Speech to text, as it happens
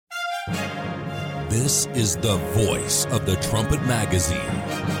This is the voice of the Trumpet Magazine.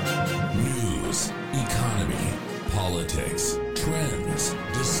 News, economy, politics, trends,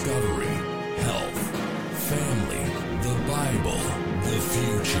 discovery, health, family, the Bible, the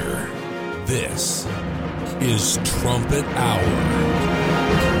future. This is Trumpet Hour.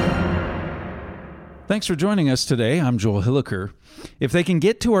 Thanks for joining us today. I'm Joel Hilliker. If they can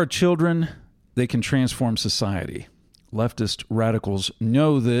get to our children, they can transform society. Leftist radicals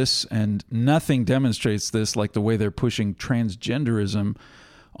know this, and nothing demonstrates this like the way they're pushing transgenderism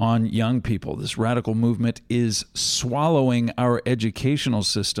on young people. This radical movement is swallowing our educational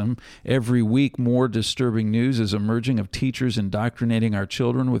system. Every week, more disturbing news is emerging of teachers indoctrinating our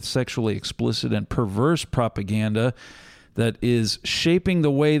children with sexually explicit and perverse propaganda that is shaping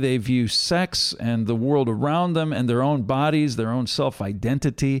the way they view sex and the world around them and their own bodies, their own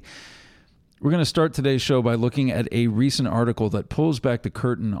self-identity. We're going to start today's show by looking at a recent article that pulls back the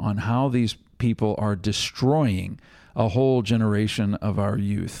curtain on how these people are destroying a whole generation of our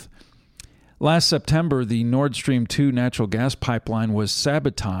youth. Last September, the Nord Stream 2 natural gas pipeline was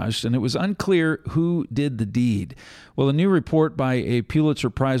sabotaged, and it was unclear who did the deed. Well, a new report by a Pulitzer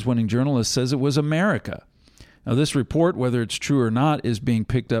Prize-winning journalist says it was America. Now, this report, whether it's true or not, is being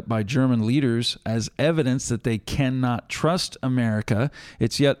picked up by German leaders as evidence that they cannot trust America.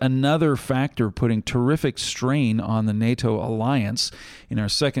 It's yet another factor putting terrific strain on the NATO alliance. In our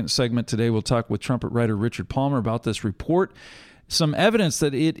second segment today, we'll talk with trumpet writer Richard Palmer about this report, some evidence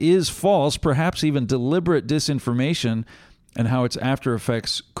that it is false, perhaps even deliberate disinformation, and how its after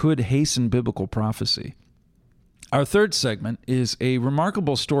effects could hasten biblical prophecy. Our third segment is a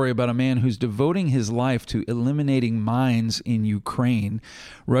remarkable story about a man who's devoting his life to eliminating mines in Ukraine.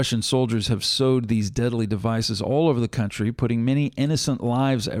 Russian soldiers have sowed these deadly devices all over the country, putting many innocent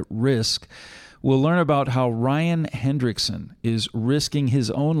lives at risk. We'll learn about how Ryan Hendrickson is risking his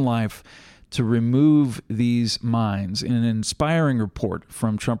own life to remove these mines in an inspiring report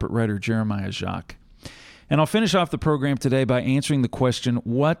from trumpet writer Jeremiah Jacques. And I'll finish off the program today by answering the question,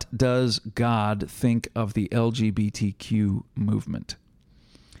 what does God think of the LGBTQ movement?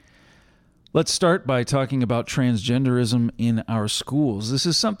 Let's start by talking about transgenderism in our schools. This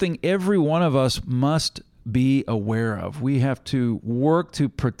is something every one of us must be aware of. We have to work to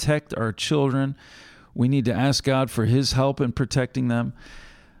protect our children. We need to ask God for His help in protecting them.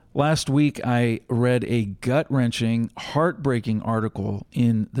 Last week, I read a gut-wrenching, heartbreaking article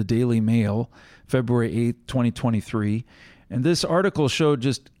in the Daily Mail, February 8th, 2023. And this article showed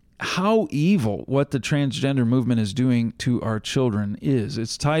just how evil what the transgender movement is doing to our children is.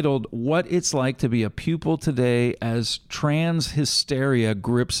 It's titled, What It's Like to Be a Pupil Today as Trans Hysteria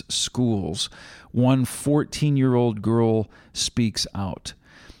Grips Schools. One 14-year-old girl speaks out.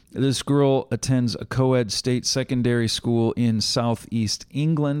 This girl attends a co-ed state secondary school in southeast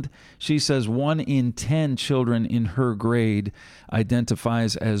England. She says 1 in 10 children in her grade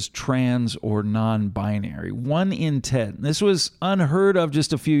identifies as trans or non-binary. 1 in 10. This was unheard of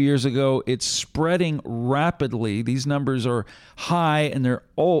just a few years ago. It's spreading rapidly. These numbers are high, and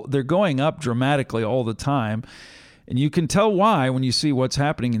they're going up dramatically all the time. And you can tell why when you see what's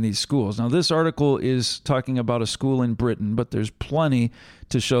happening in these schools. Now, this article is talking about a school in Britain, but there's plenty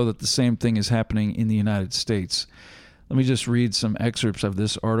to show that the same thing is happening in the United States. Let me just read some excerpts of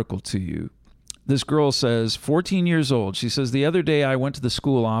this article to you. This girl says, 14 years old. She says, the other day I went to the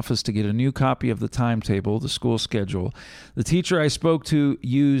school office to get a new copy of the timetable, the school schedule. The teacher I spoke to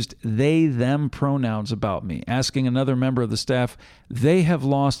used they, them pronouns about me, asking another member of the staff, they have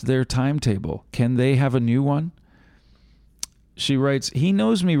lost their timetable. Can they have a new one? She writes, he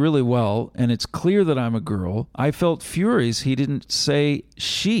knows me really well, and it's clear that I'm a girl. I felt furious he didn't say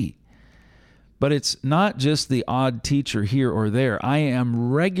she. But it's not just the odd teacher here or there. I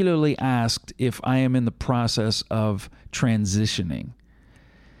am regularly asked if I am in the process of transitioning.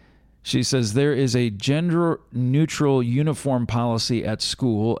 She says there is a gender-neutral uniform policy at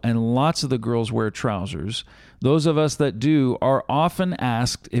school, and lots of the girls wear trousers. Those of us that do are often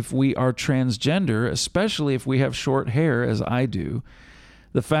asked if we are transgender, especially if we have short hair, as I do.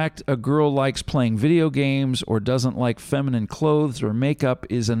 The fact a girl likes playing video games or doesn't like feminine clothes or makeup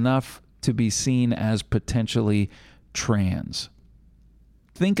is enough to be seen as potentially trans.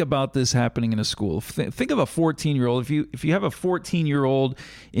 Think about this happening in a school. Think of a 14-year-old. If you have a 14-year-old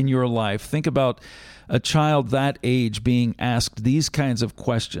in your life, think about a child that age being asked these kinds of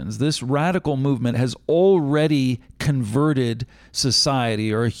questions. This radical movement has already converted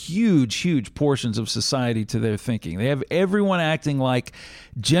society, or huge portions of society, to their thinking. They have everyone acting like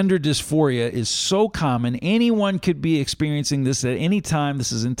gender dysphoria is so common. Anyone could be experiencing this at any time.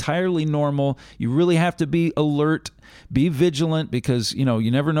 This is entirely normal. You really have to be alert, be vigilant, because,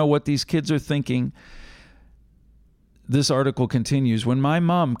 you never know what these kids are thinking. This article continues, when my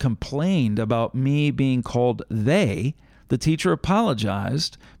mom complained about me being called they, the teacher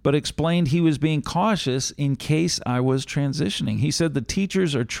apologized, but explained he was being cautious in case I was transitioning. He said the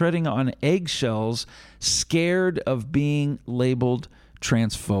teachers are treading on eggshells, scared of being labeled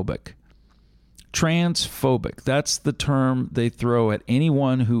transphobic. Transphobic, that's the term they throw at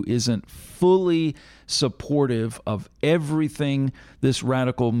anyone who isn't fully supportive of everything this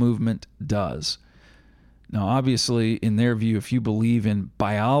radical movement does. Now, obviously, in their view, if you believe in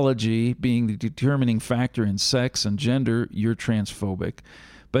biology being the determining factor in sex and gender, you're transphobic.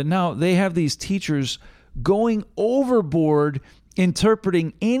 But now they have these teachers going overboard,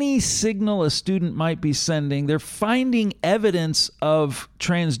 interpreting any signal a student might be sending. They're finding evidence of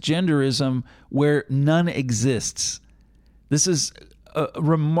transgenderism where none exists. This is a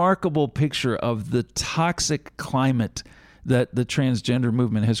remarkable picture of the toxic climate that the transgender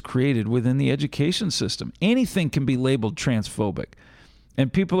movement has created within the education system. Anything can be labeled transphobic.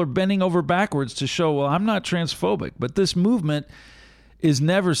 And people are bending over backwards to show, well, I'm not transphobic. But this movement is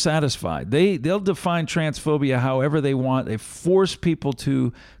never satisfied. They'll define transphobia however they want. They force people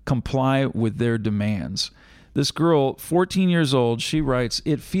to comply with their demands. This girl, 14 years old, she writes,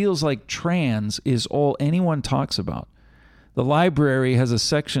 "It feels like trans is all anyone talks about. The library has a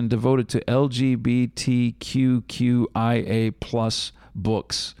section devoted to LGBTQIA+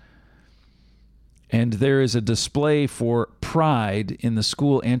 books. And there is a display for pride in the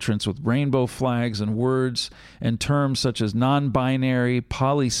school entrance with rainbow flags and words and terms such as non-binary,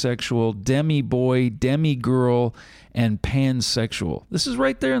 polysexual, demi-boy, demi-girl, and pansexual." This is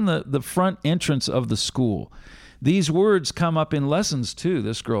right there in the front entrance of the school. These words come up in lessons too,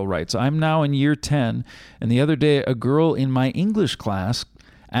 this girl writes. "I'm now in year 10, and the other day a girl in my English class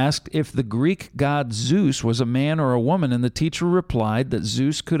asked if the Greek god Zeus was a man or a woman, and the teacher replied that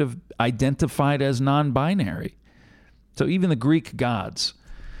Zeus could have identified as non-binary." So even the Greek gods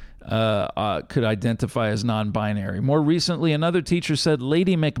could identify as non-binary. More recently, another teacher said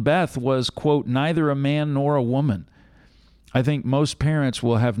Lady Macbeth was, quote, "neither a man nor a woman." I think most parents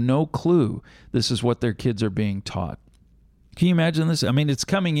will have no clue this is what their kids are being taught. Can you imagine this? I mean, it's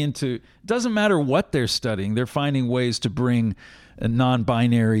coming into, it doesn't matter what they're studying, they're finding ways to bring a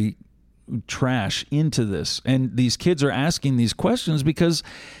non-binary trash into this. And these kids are asking these questions because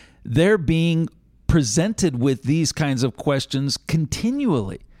they're being presented with these kinds of questions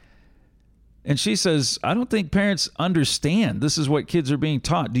continually. And she says, I don't think parents understand this is what kids are being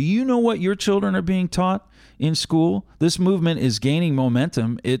taught. Do you know what your children are being taught in school? This movement is gaining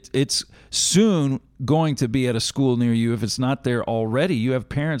momentum. It's soon going to be at a school near you if it's not there already. You have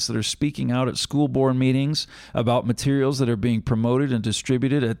parents that are speaking out at school board meetings about materials that are being promoted and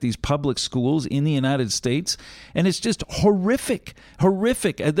distributed at these public schools in the United States. And it's just horrific.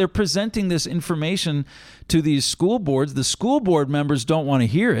 They're presenting this information to these school boards. The school board members don't want to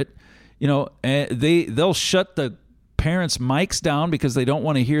hear it. They'll shut the parents' mics down because they don't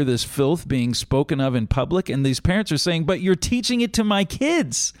want to hear this filth being spoken of in public. And these parents are saying, but you're teaching it to my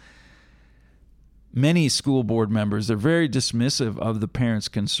kids. Many school board members are very dismissive of the parents'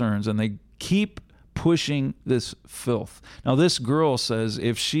 concerns, and they keep pushing this filth. Now, this girl says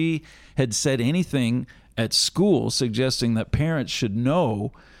if she had said anything at school suggesting that parents should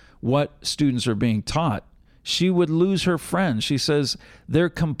know what students are being taught, she would lose her friends. She says they're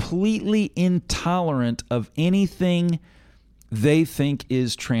completely intolerant of anything they think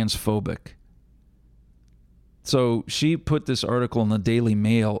is transphobic. So she put this article in the Daily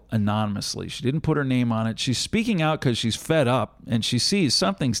Mail anonymously. She didn't put her name on it. She's speaking out because she's fed up and she sees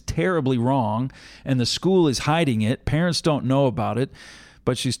something's terribly wrong and the school is hiding it. Parents don't know about it,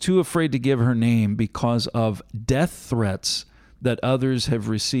 but she's too afraid to give her name because of death threats that others have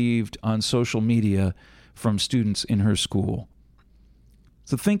received on social media from students in her school.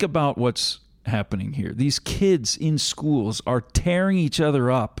 So think about what's happening here. These kids in schools are tearing each other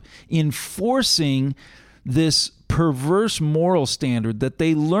up, enforcing this perverse moral standard that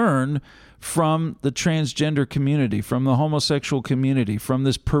they learn from the transgender community, from the homosexual community, from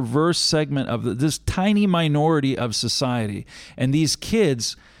this perverse segment of this tiny minority of society. And these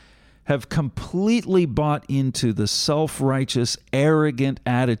kids have completely bought into the self-righteous, arrogant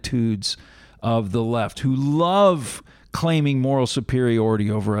attitudes of the left, who love claiming moral superiority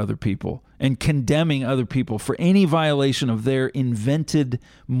over other people. and condemning other people for any violation of their invented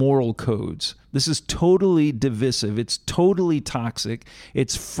moral codes. This is totally divisive. It's totally toxic.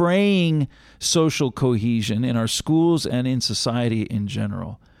 It's fraying social cohesion in our schools and in society in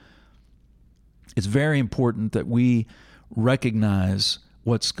general. It's very important that we recognize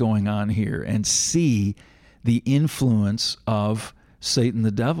what's going on here and see the influence of Satan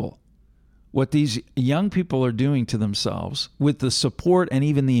the devil. What these young people are doing to themselves with the support and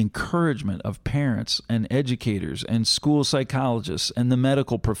even the encouragement of parents and educators and school psychologists and the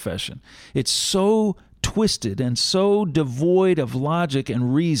medical profession. It's so twisted and so devoid of logic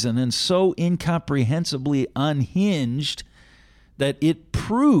and reason and so incomprehensibly unhinged that it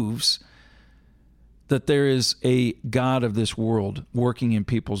proves that there is a God of this world working in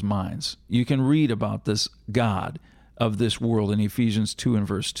people's minds. You can read about this God of this world in Ephesians 2 and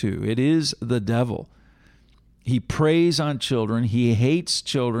verse 2. It is the devil. He preys on children. He hates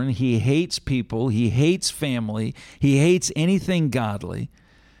children. He hates people. He hates family. He hates anything godly.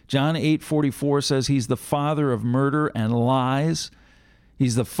 John 8:44 says he's the father of murder and lies.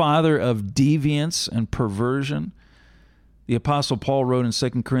 He's the father of deviance and perversion. The Apostle Paul wrote in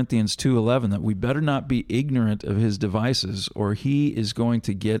 2 Corinthians 2:11 that we better not be ignorant of his devices, or he is going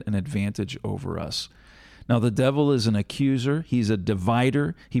to get an advantage over us. Now, the devil is an accuser. He's a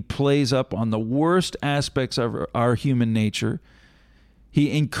divider. He plays up on the worst aspects of our human nature.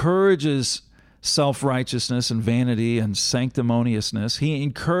 He encourages self-righteousness and vanity and sanctimoniousness. He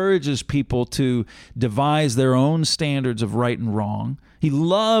encourages people to devise their own standards of right and wrong. He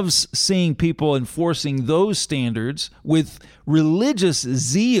loves seeing people enforcing those standards with religious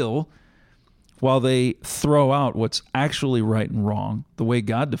zeal while they throw out what's actually right and wrong, the way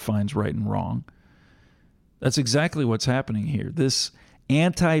God defines right and wrong. That's exactly what's happening here. This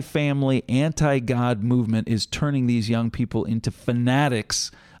anti-family, anti-God movement is turning these young people into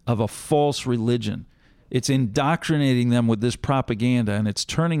fanatics of a false religion. It's indoctrinating them with this propaganda, and it's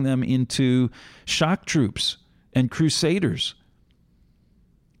turning them into shock troops and crusaders.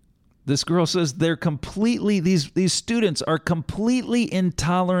 This girl says these students are completely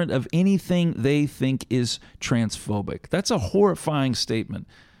intolerant of anything they think is transphobic. That's a horrifying statement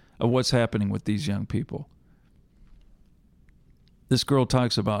of what's happening with these young people. This girl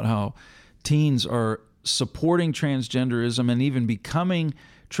talks about how teens are supporting transgenderism and even becoming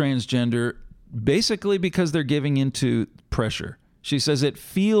transgender basically because they're giving into pressure. She says it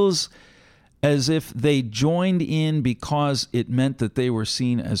feels as if they joined in because it meant that they were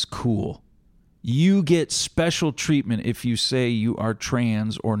seen as cool. You get special treatment if you say you are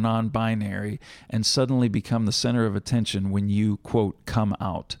trans or non-binary and suddenly become the center of attention when you, quote, come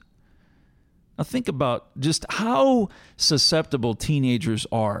out. Now think about just how susceptible teenagers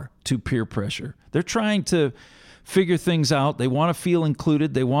are to peer pressure. They're trying to figure things out. They want to feel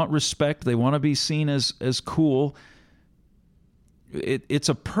included. They want respect. They want to be seen as cool. It's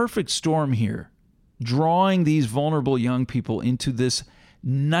a perfect storm here, drawing these vulnerable young people into this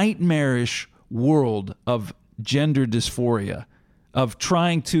nightmarish world of gender dysphoria, of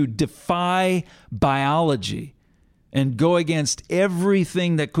trying to defy biology and go against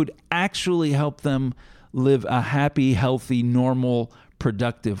everything that could actually help them live a happy, healthy, normal,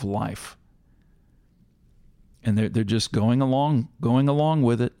 productive life. And they're just going along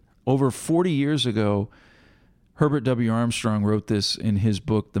with it. Over 40 years ago, Herbert W. Armstrong wrote this in his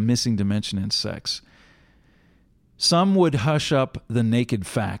book, The Missing Dimension in Sex. Some would hush up the naked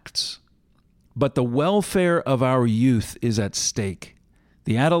facts, but the welfare of our youth is at stake.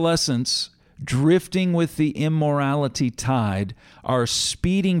 The adolescents, drifting with the immorality tide, are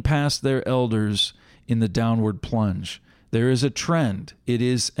speeding past their elders in the downward plunge. There is a trend. It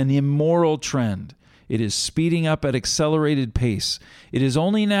is an immoral trend. It is speeding up at accelerated pace. It is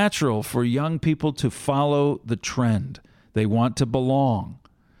only natural for young people to follow the trend. They want to belong.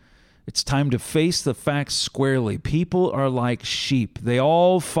 It's time to face the facts squarely. People are like sheep. They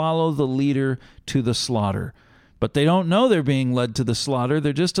all follow the leader to the slaughter. But they don't know they're being led to the slaughter.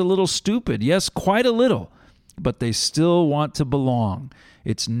 They're just a little stupid. Yes, quite a little. But they still want to belong.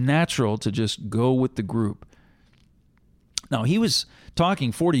 It's natural to just go with the group. Now, he was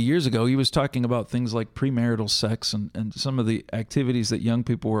talking 40 years ago, he was talking about things like premarital sex and some of the activities that young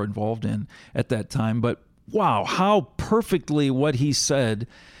people were involved in at that time. But wow, how perfectly what he said,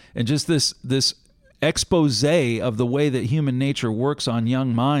 and just this expose of the way that human nature works on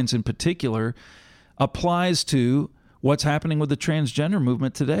young minds in particular, applies to what's happening with the transgender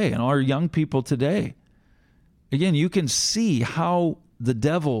movement today and our young people today. Again, you can see how the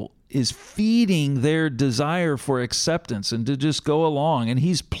devil is feeding their desire for acceptance and to just go along, and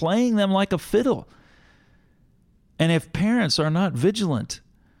he's playing them like a fiddle. And if parents are not vigilant,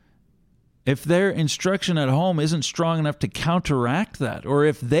 if their instruction at home isn't strong enough to counteract that, or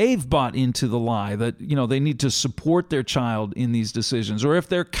if they've bought into the lie that, they need to support their child in these decisions, or if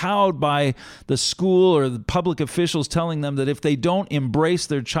they're cowed by the school or the public officials telling them that if they don't embrace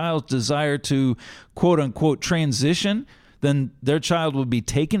their child's desire to quote unquote transition, then their child will be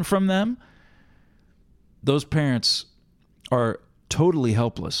taken from them, those parents are totally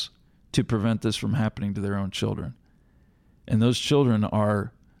helpless to prevent this from happening to their own children. And those children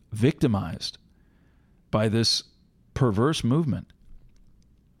are victimized by this perverse movement.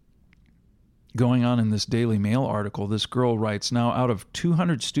 Going on in this Daily Mail article, this girl writes, now out of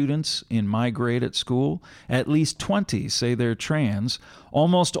 200 students in my grade at school, at least 20 say they're trans.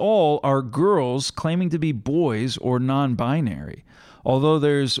 Almost all are girls claiming to be boys or non-binary. Although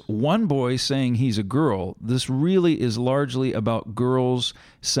there's one boy saying he's a girl, this really is largely about girls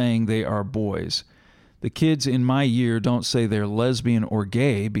saying they are boys. The kids in my year don't say they're lesbian or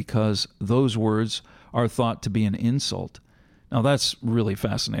gay because those words are thought to be an insult. Now, that's really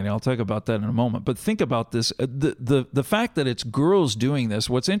fascinating. I'll talk about that in a moment. But think about this. The fact that it's girls doing this,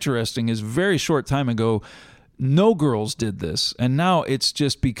 what's interesting is very short time ago, no girls did this. And now it's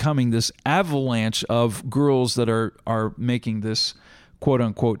just becoming this avalanche of girls that are making this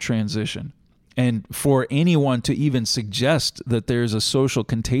quote-unquote transition. And for anyone to even suggest that there's a social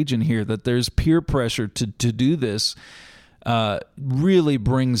contagion here, that there's peer pressure to do this, really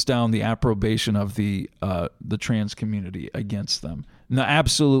brings down the approbation of the trans community against them. No,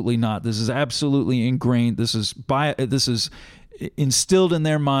 absolutely not. This is absolutely ingrained. This is instilled in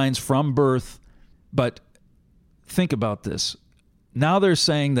their minds from birth. But think about this. Now they're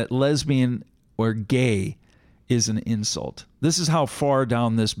saying that lesbian or gay is an insult. This is how far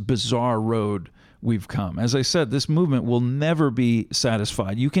down this bizarre road we've come. As I said, this movement will never be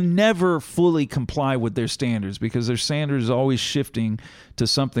satisfied. You can never fully comply with their standards because their standards is always shifting to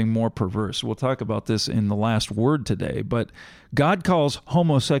something more perverse. We'll talk about this in the last word today, but God calls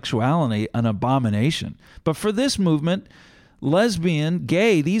homosexuality an abomination. But for this movement, lesbian,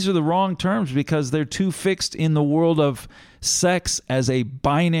 gay, these are the wrong terms because they're too fixed in the world of sex as a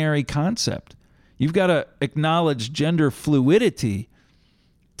binary concept. You've got to acknowledge gender fluidity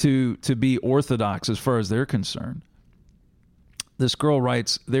to be orthodox as far as they're concerned. This girl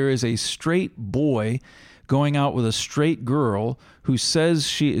writes, there is a straight boy going out with a straight girl who says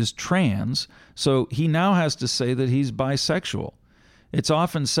she is trans, so he now has to say that he's bisexual. It's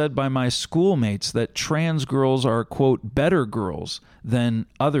often said by my schoolmates that trans girls are, quote, better girls than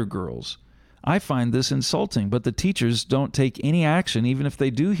other girls. I find this insulting, but the teachers don't take any action even if they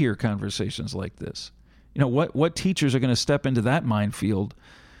do hear conversations like this. What teachers are going to step into that minefield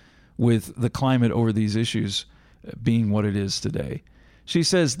with the climate over these issues being what it is today? She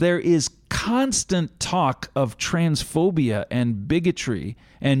says there is constant talk of transphobia and bigotry,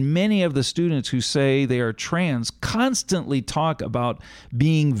 and many of the students who say they are trans constantly talk about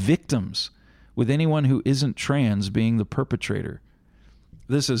being victims, with anyone who isn't trans being the perpetrator.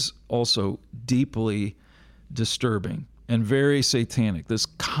 This is also deeply disturbing and very satanic, this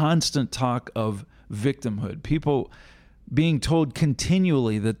constant talk of victimhood. People being told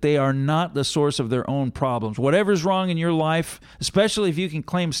continually that they are not the source of their own problems. Whatever's wrong in your life, especially if you can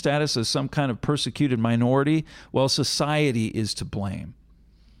claim status as some kind of persecuted minority, well, society is to blame.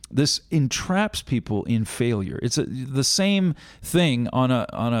 This entraps people in failure. It's the same thing on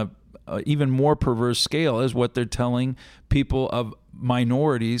a even more perverse scale as what they're telling people of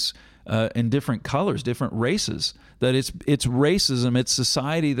minorities in different colors, different races, that it's racism, it's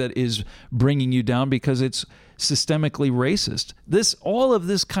society that is bringing you down because it's systemically racist. All of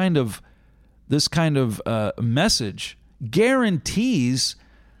this kind of message guarantees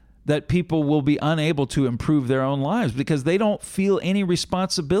that people will be unable to improve their own lives because they don't feel any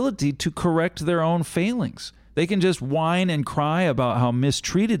responsibility to correct their own failings. They can just whine and cry about how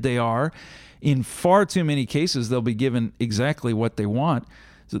mistreated they are. In far too many cases, they'll be given exactly what they want.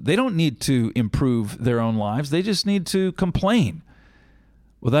 So they don't need to improve their own lives. They just need to complain.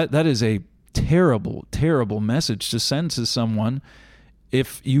 Well, that is a terrible, terrible message to send to someone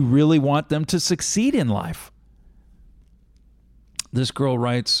if you really want them to succeed in life. This girl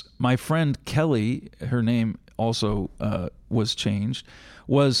writes, my friend Kelly, her name also was changed,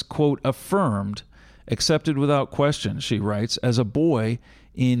 was, quote, affirmed, accepted without question, she writes, as a boy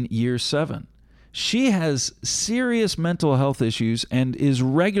in year 7. She has serious mental health issues and is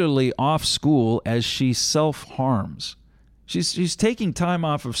regularly off school as she self-harms. She's taking time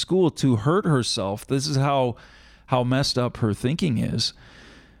off of school to hurt herself. This is how messed up her thinking is.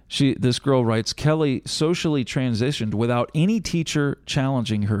 This girl writes, Kelly socially transitioned without any teacher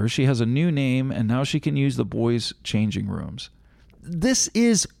challenging her. She has a new name, and now she can use the boys' changing rooms. this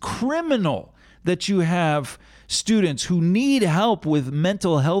is criminal that you have students who need help with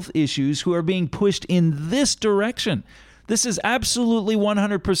mental health issues who are being pushed in this direction. This is absolutely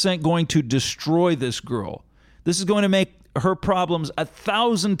 100% going to destroy this girl. This is going to make her problems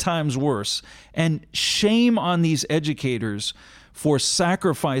 1,000 times worse. And shame on these educators for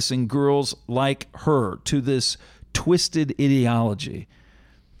sacrificing girls like her to this twisted ideology.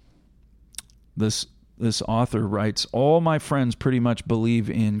 This author writes, all my friends pretty much believe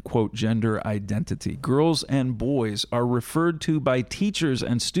in, quote, gender identity. Girls and boys are referred to by teachers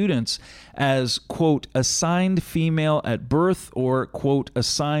and students as, quote, assigned female at birth or, quote,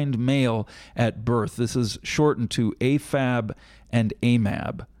 assigned male at birth. This is shortened to AFAB and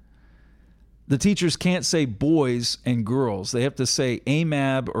AMAB. The teachers can't say boys and girls. They have to say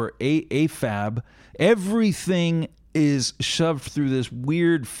AMAB or AFAB. Everything is shoved through this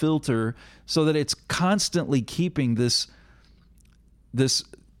weird filter so that it's constantly keeping this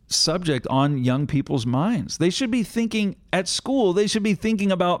subject on young people's minds. They should be thinking at school, they should be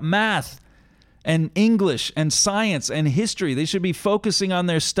thinking about math and English and science and history. They should be focusing on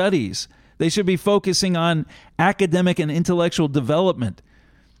their studies. They should be focusing on academic and intellectual development.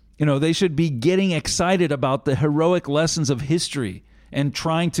 They should be getting excited about the heroic lessons of history and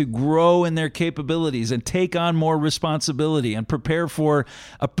trying to grow in their capabilities and take on more responsibility and prepare for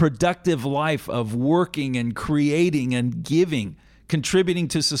a productive life of working and creating and giving, contributing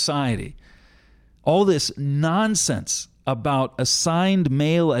to society. All this nonsense about assigned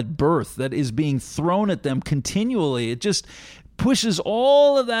male at birth that is being thrown at them continually, it just pushes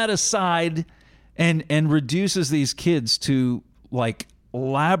all of that aside and reduces these kids to like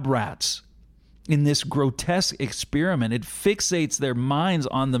lab rats in this grotesque experiment. It fixates their minds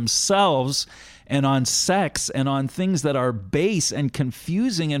on themselves and on sex and on things that are base and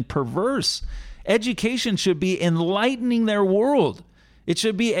confusing and perverse. Education should be enlightening their world. It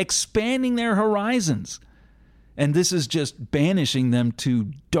should be expanding their horizons. And this is just banishing them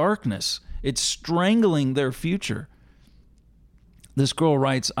to darkness. It's strangling their future. This girl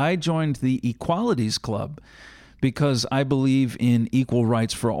writes, I joined the Equalities Club because I believe in equal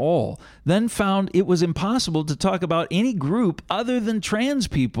rights for all, then found it was impossible to talk about any group other than trans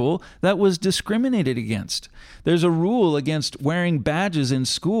people that was discriminated against. There's a rule against wearing badges in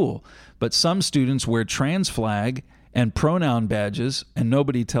school, but some students wear trans flag and pronoun badges, and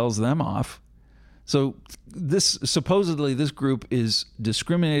nobody tells them off. So supposedly this group is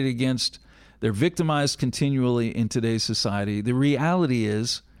discriminated against. They're victimized continually in today's society. The reality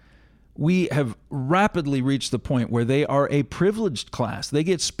is, we have rapidly reached the point where they are a privileged class. They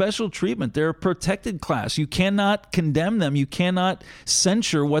get special treatment. They're a protected class. You cannot condemn them. You cannot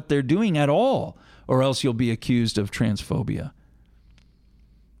censure what they're doing at all, or else you'll be accused of transphobia.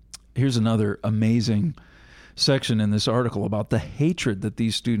 Here's another amazing section in this article about the hatred that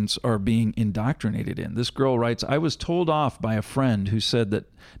these students are being indoctrinated in. This girl writes, I was told off by a friend who said that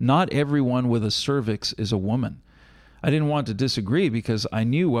not everyone with a cervix is a woman. I didn't want to disagree because I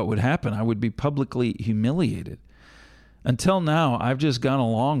knew what would happen. I would be publicly humiliated. Until now, I've just gone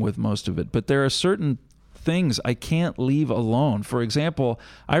along with most of it, but there are certain things I can't leave alone. For example,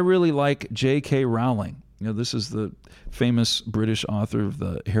 I really like J.K. Rowling. This is the famous British author of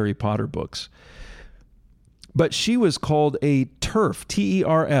the Harry Potter books. But she was called a TERF,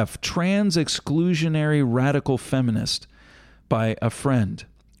 T-E-R-F, trans-exclusionary radical feminist, by a friend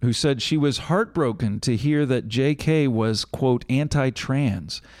who said she was heartbroken to hear that J.K. was, quote,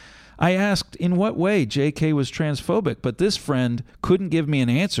 anti-trans. I asked in what way J.K. was transphobic, but this friend couldn't give me an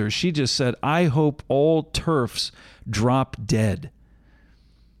answer. She just said, I hope all TERFs drop dead.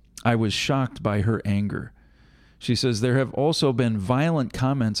 I was shocked by her anger. She says, there have also been violent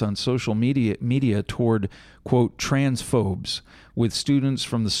comments on social media toward, quote, transphobes, with students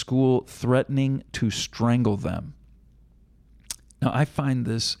from the school threatening to strangle them. Now, I find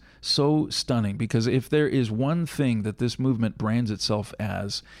this so stunning because if there is one thing that this movement brands itself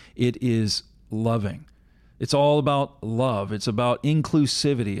as, it is loving. It's all about love. It's about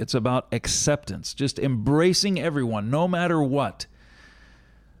inclusivity. It's about acceptance, just embracing everyone, no matter what.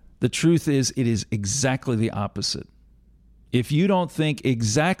 The truth is, it is exactly the opposite. If you don't think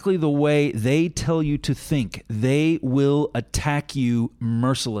exactly the way they tell you to think, they will attack you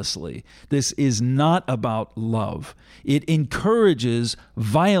mercilessly. This is not about love. It encourages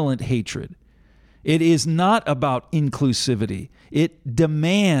violent hatred. It is not about inclusivity. It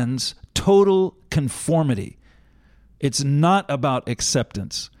demands total conformity. It's not about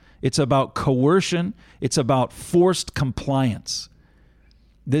acceptance. It's about coercion. It's about forced compliance.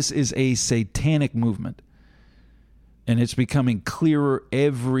 This is a satanic movement. And it's becoming clearer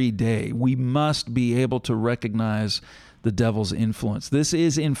every day. We must be able to recognize the devil's influence. This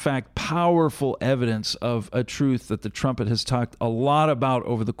is, in fact, powerful evidence of a truth that the Trumpet has talked a lot about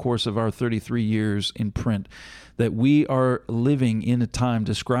over the course of our 33 years in print, that we are living in a time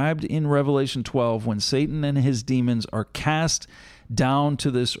described in Revelation 12 when Satan and his demons are cast down to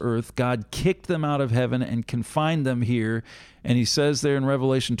this earth. God kicked them out of heaven and confined them here. And he says there in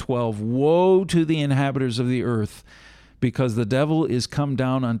Revelation 12, "Woe to the inhabitants of the earth, because the devil is come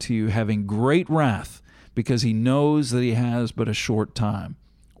down unto you, having great wrath, because he knows that he has but a short time."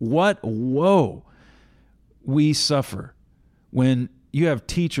 What woe we suffer when you have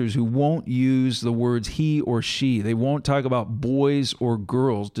teachers who won't use the words he or she. They won't talk about boys or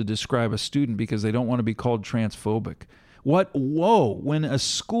girls to describe a student because they don't want to be called transphobic. What woe when a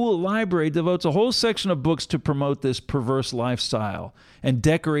school library devotes a whole section of books to promote this perverse lifestyle and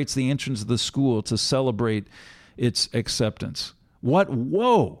decorates the entrance of the school to celebrate its acceptance. What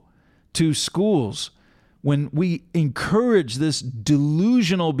woe to schools when we encourage this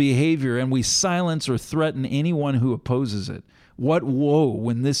delusional behavior and we silence or threaten anyone who opposes it. What woe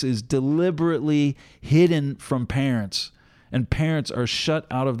when this is deliberately hidden from parents and parents are shut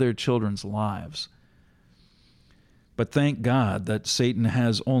out of their children's lives. But thank God that Satan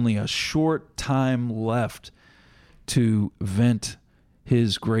has only a short time left to vent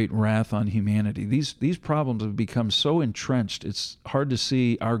his great wrath on humanity. These problems have become so entrenched, it's hard to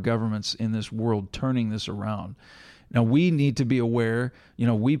see our governments in this world turning this around. Now, we need to be aware,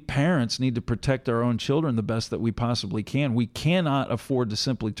 we parents need to protect our own children the best that we possibly can. We cannot afford to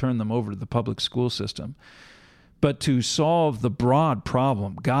simply turn them over to the public school system. But to solve the broad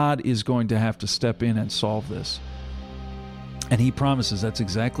problem, God is going to have to step in and solve this. And he promises that's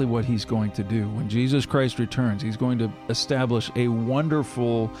exactly what he's going to do. When Jesus Christ returns, he's going to establish a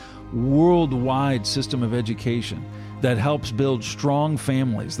wonderful worldwide system of education that helps build strong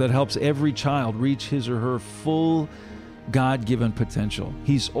families, that helps every child reach his or her full God-given potential.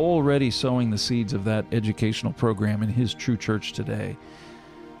 He's already sowing the seeds of that educational program in his true church today.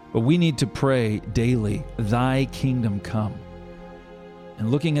 But we need to pray daily, "Thy kingdom come." And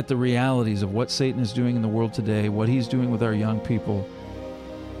looking at the realities of what Satan is doing in the world today, what he's doing with our young people,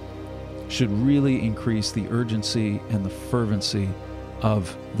 should really increase the urgency and the fervency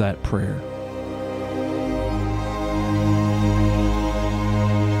of that prayer.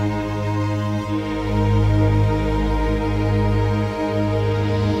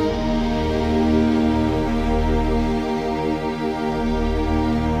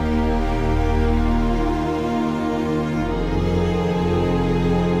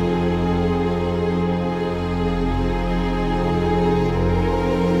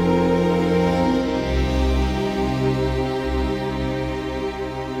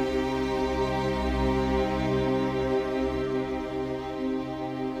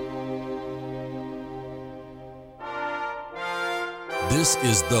 This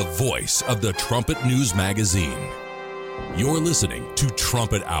is the voice of the Trumpet News Magazine. You're listening to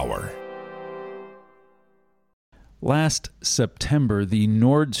Trumpet Hour. Last September, the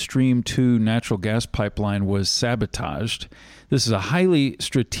Nord Stream 2 natural gas pipeline was sabotaged. This is a highly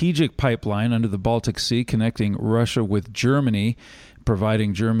strategic pipeline under the Baltic Sea connecting Russia with Germany,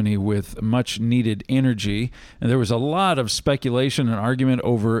 providing Germany with much-needed energy. And there was a lot of speculation and argument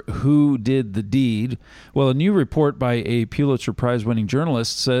over who did the deed. Well, a new report by a Pulitzer Prize-winning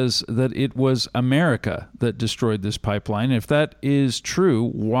journalist says that it was America that destroyed this pipeline. If that is true,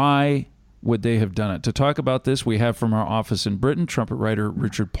 why would they have done it? To talk about this, we have from our office in Britain, trumpet writer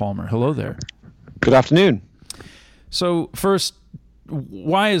Richard Palmer. Hello there. Good afternoon. So first,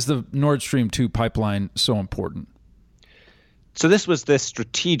 why is the Nord Stream 2 pipeline so important? So this was the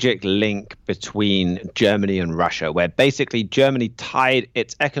strategic link between Germany and Russia, where basically Germany tied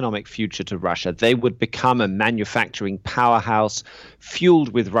its economic future to Russia. They would become a manufacturing powerhouse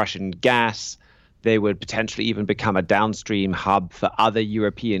fueled with Russian gas. They would potentially even become a downstream hub for other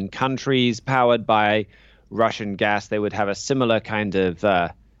European countries powered by Russian gas. They would have a similar kind of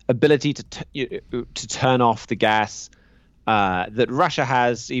ability to turn off the gas that Russia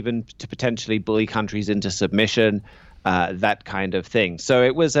has, even to potentially bully countries into submission. That kind of thing. So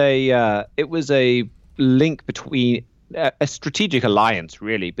it was a link between a strategic alliance,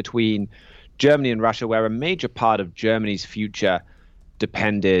 really, between Germany and Russia, where a major part of Germany's future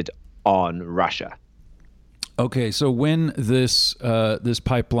depended on Russia. Okay, so when this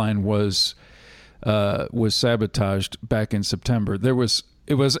pipeline was sabotaged back in September, it was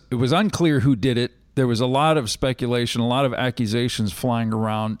unclear who did it. There was a lot of speculation, a lot of accusations flying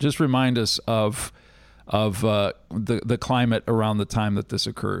around. Just remind us of the climate around the time that this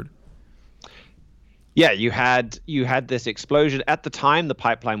occurred. Yeah, you had this explosion. At the time, the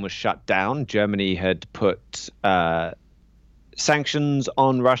pipeline was shut down. Germany had put sanctions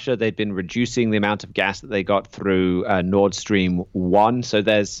on Russia. They'd been reducing the amount of gas that they got through Nord Stream 1. So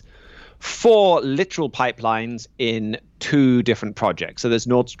there's 4 literal pipelines in 2 different projects. So there's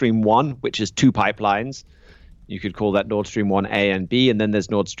Nord Stream 1, which is 2 pipelines. You could call that Nord Stream 1A and B, and then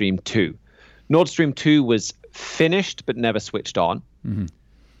there's Nord Stream 2. Nord Stream 2 was finished but never switched on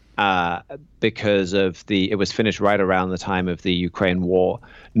because it was finished right around the time of the Ukraine war.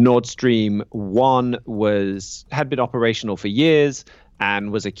 Nord Stream 1 had been operational for years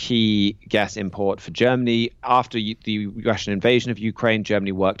and was a key gas import for Germany. After the Russian invasion of Ukraine,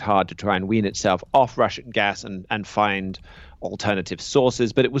 Germany worked hard to try and wean itself off Russian gas and find alternative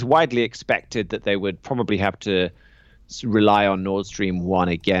sources, but it was widely expected that they would probably have to rely on Nord Stream 1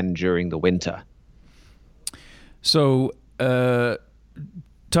 again during the winter. So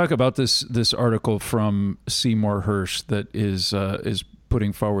talk about this article from Seymour Hersh that is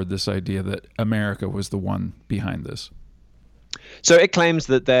putting forward this idea that America was the one behind this. So it claims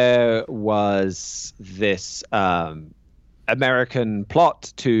that there was this American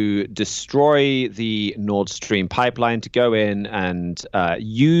plot to destroy the Nord Stream pipeline, to go in and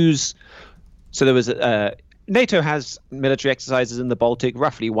use. So there was NATO has military exercises in the Baltic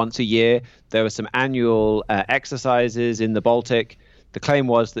roughly once a year. There were some annual exercises in the Baltic. The claim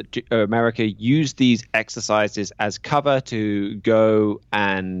was that America used these exercises as cover to go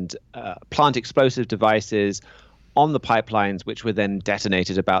and plant explosive devices on the pipelines, which were then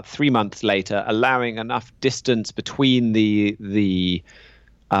detonated about 3 months later, allowing enough distance between the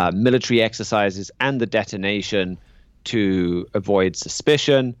military exercises and the detonation to avoid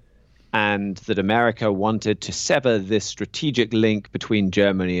suspicion, and that America wanted to sever this strategic link between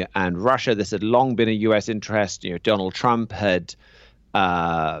Germany and Russia. This had long been a U.S. interest. Donald Trump had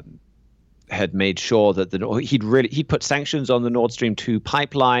made sure that he'd put sanctions on the Nord Stream 2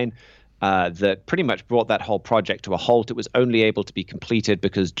 pipeline. That pretty much brought that whole project to a halt. It was only able to be completed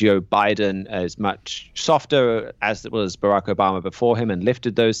because Joe Biden is much softer, as was Barack Obama before him, and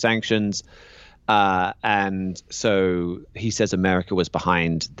lifted those sanctions. And so he says America was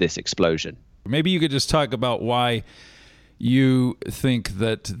behind this explosion. Maybe you could just talk about why you think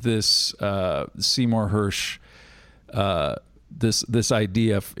that this Seymour Hersh, this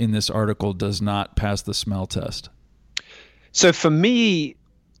idea in this article does not pass the smell test. So for me,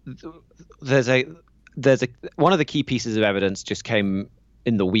 there's one of the key pieces of evidence just came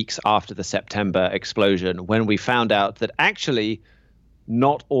in the weeks after the September explosion, when we found out that actually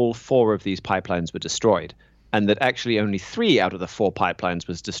not all 4 of these pipelines were destroyed, and that actually only 3 out of the 4 pipelines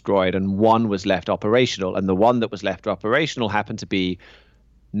was destroyed and 1 was left operational. And the one that was left operational happened to be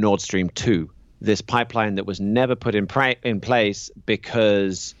Nord Stream 2, this pipeline that was never put in place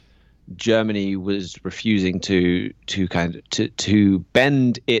because Germany was refusing to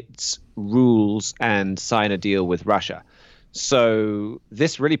bend its rules and sign a deal with Russia. So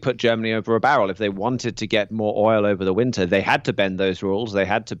this really put Germany over a barrel. If they wanted to get more oil over the winter, they had to bend those rules. They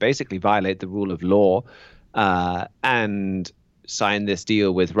had to basically violate the rule of law and sign this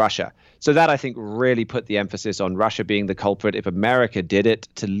deal with Russia. So that, I think, really put the emphasis on Russia being the culprit. If America did it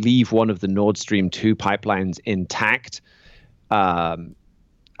to leave one of the Nord Stream 2 pipelines intact, I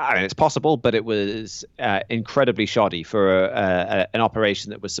mean, it's possible, but it was incredibly shoddy for an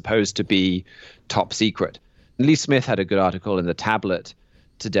operation that was supposed to be top secret. Lee Smith had a good article in The Tablet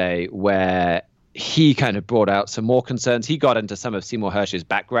today where he kind of brought out some more concerns. He got into some of Seymour Hersh's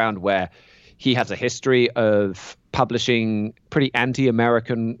background, where he has a history of publishing pretty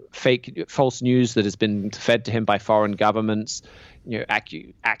anti-American false news that has been fed to him by foreign governments,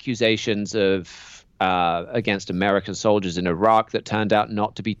 accusations of against American soldiers in Iraq that turned out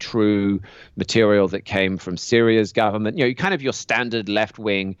not to be true, material that came from Syria's government. Kind of your standard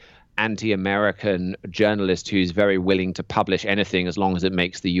left-wing anti-American journalist who's very willing to publish anything as long as it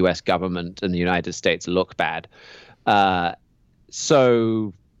makes the U.S. government and the United States look bad.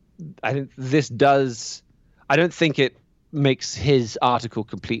 So I think this does. I don't think it makes his article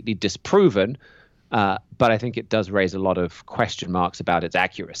completely disproven, but I think it does raise a lot of question marks about its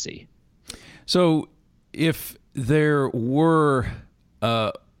accuracy. So if there were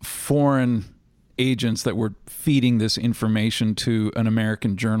foreign agents that were feeding this information to an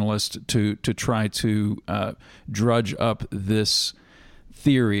American journalist to try to drudge up this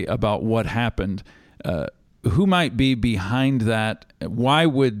theory about what happened, who might be behind that? Why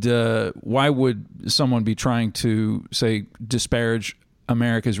would someone be trying to, say, disparage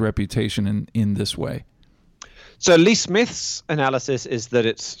America's reputation in this way? So Lee Smith's analysis is that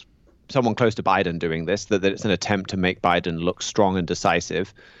it's someone close to Biden doing this, that it's an attempt to make Biden look strong and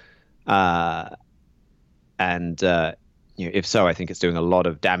decisive. If so, I think it's doing a lot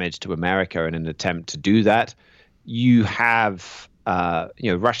of damage to America in an attempt to do that. you have,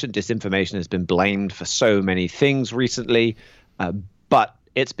 Russian disinformation has been blamed for so many things recently, but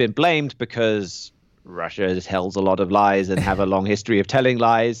it's been blamed because Russia tells a lot of lies and have a long history of telling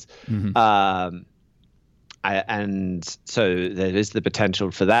lies. Mm-hmm. And so there is the potential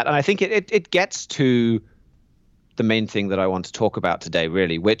for that. And I think it gets to the main thing that I want to talk about today,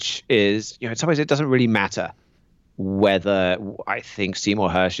 really, which is, in some ways, it doesn't really matter whether I think Seymour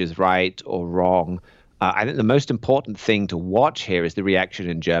Hersh is right or wrong. I think the most important thing to watch here is the reaction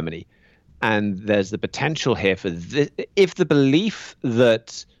in Germany. And there's the potential here for this, if the belief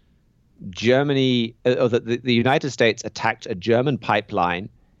that Germany or that the United States attacked a German pipeline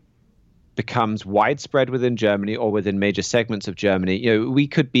becomes widespread within Germany or within major segments of Germany, we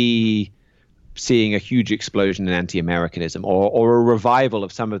could be seeing a huge explosion in anti-Americanism or a revival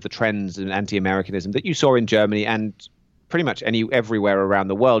of some of the trends in anti-Americanism that you saw in Germany and pretty much everywhere around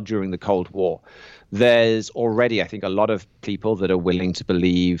the world during the Cold War. There's already, I think, a lot of people that are willing to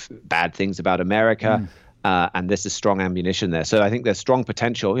believe bad things about America, and this is strong ammunition there. So I think there's strong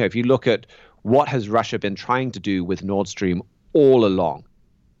potential. If you look at what has Russia been trying to do with Nord Stream all along,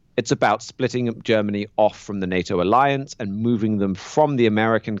 it's about splitting Germany off from the NATO alliance and moving them from the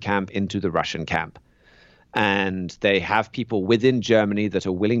American camp into the Russian camp. And they have people within Germany that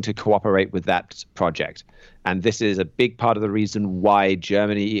are willing to cooperate with that project. And this is a big part of the reason why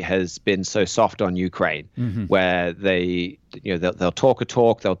Germany has been so soft on Ukraine, where they'll talk a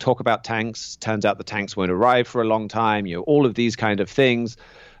talk, they'll talk about tanks. Turns out the tanks won't arrive for a long time, all of these kind of things,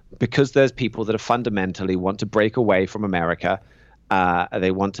 because there's people that are fundamentally want to break away from America.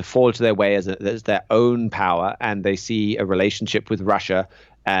 They want to fall to their way as their own power, and they see a relationship with Russia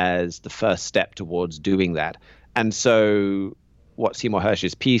as the first step towards doing that. And so what Seymour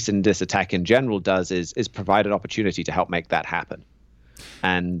Hersh's piece and this attack in general does is provide an opportunity to help make that happen.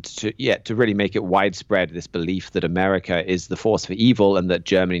 And to really make it widespread, this belief that America is the force for evil and that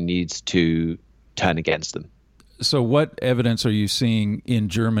Germany needs to turn against them. So what evidence are you seeing in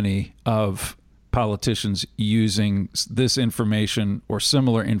Germany of politicians using this information or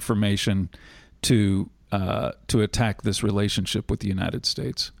similar information to attack this relationship with the United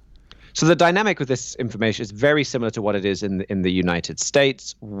States? So the dynamic with this information is very similar to what it is in the United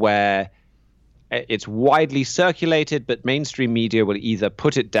States, where it's widely circulated, but mainstream media will either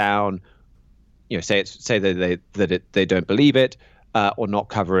put it down, say that they don't believe it, or not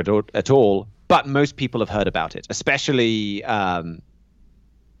cover it at all. But most people have heard about it, especially in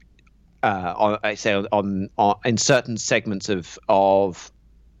certain segments of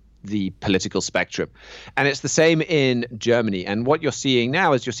the political spectrum. And it's the same in Germany. And what you're seeing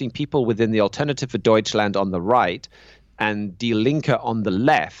now is you're seeing people within the Alternative for Deutschland on the right and Die Linke on the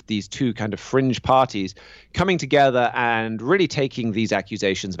left, these two kind of fringe parties, coming together and really taking these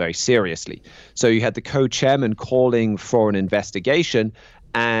accusations very seriously. So you had the co-chairman calling for an investigation,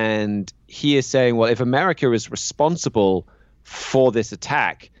 and he is saying, well, if America is responsible for this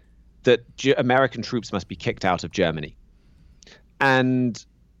attack, that American troops must be kicked out of Germany. And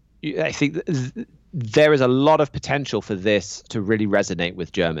I think there is a lot of potential for this to really resonate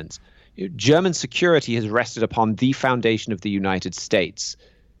with Germans. German security has rested upon the foundation of the United States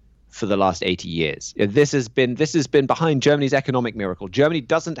for the last 80 years. This has been behind Germany's economic miracle. Germany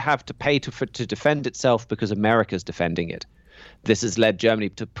doesn't have to pay to defend itself because America's defending it. This has led Germany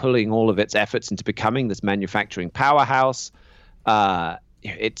to pulling all of its efforts into becoming this manufacturing powerhouse.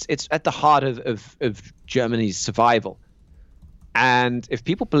 It's at the heart of Germany's survival. And if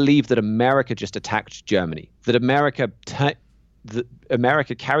people believe that America just attacked Germany, that America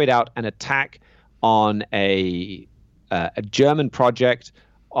carried out an attack on a German project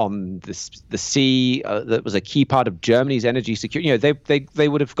on the sea that was a key part of Germany's energy security, they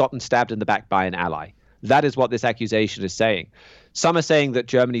would have gotten stabbed in the back by an ally. That is what this accusation is saying. Some are saying that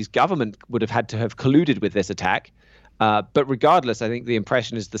Germany's government would have had to have colluded with this attack. But regardless, I think the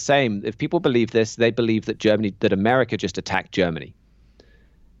impression is the same. If people believe this, they believe that America just attacked Germany.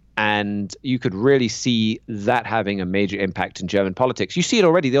 And you could really see that having a major impact in German politics. You see it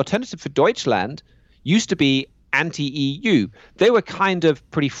already. The Alternative for Deutschland used to be anti-EU. They were kind of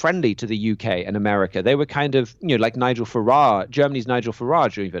pretty friendly to the UK and America. They were kind of, like Nigel Farage, Germany's Nigel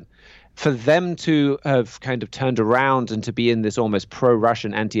Farage even. For them to have kind of turned around and to be in this almost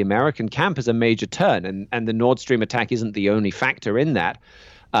pro-Russian, anti-American camp is a major turn. And the Nord Stream attack isn't the only factor in that.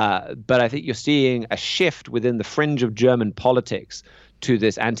 But I think you're seeing a shift within the fringe of German politics to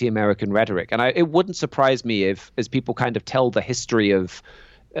this anti-American rhetoric. And it wouldn't surprise me if, as people kind of tell the history of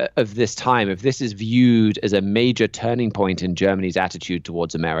this time, if this is viewed as a major turning point in Germany's attitude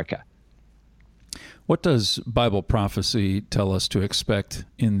towards America. What does Bible prophecy tell us to expect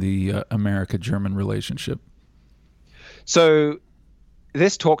in the America-German relationship? So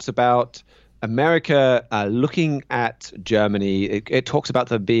this talks about America looking at Germany. It talks about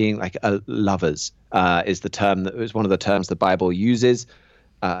them being like lovers, is the term that is one of the terms the Bible uses.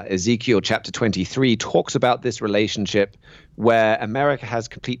 Ezekiel chapter 23 talks about this relationship where America has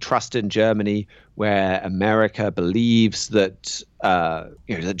complete trust in Germany, where America believes that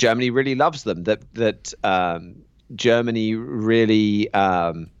that Germany really loves them, that Germany really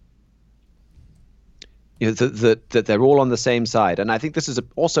that they're all on the same side. And I think this is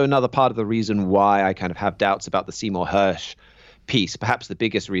also another part of the reason why I kind of have doubts about the Seymour Hersh piece. Perhaps the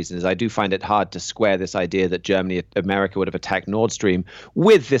biggest reason is I do find it hard to square this idea that America would have attacked Nord Stream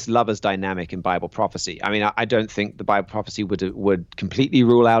with this lovers dynamic in Bible prophecy. I mean, I don't think the Bible prophecy would completely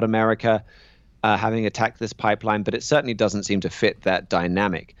rule out America having attacked this pipeline, but it certainly doesn't seem to fit that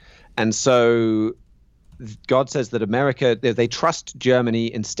dynamic. And so God says that America, they trust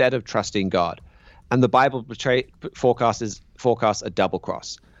Germany instead of trusting God. And the Bible forecasts a double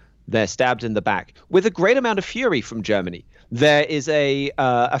cross. They're stabbed in the back with a great amount of fury from Germany. There is a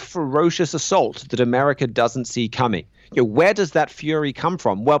ferocious assault that America doesn't see coming. Where does that fury come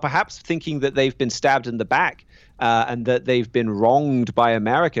from? Well, perhaps thinking that they've been stabbed in the back and that they've been wronged by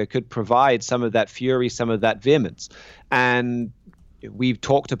America could provide some of that fury, some of that vehemence. And we've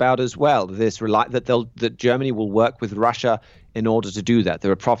talked about as well that Germany will work with Russia in order to do that.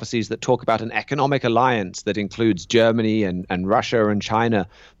 There are prophecies that talk about an economic alliance that includes Germany and Russia and China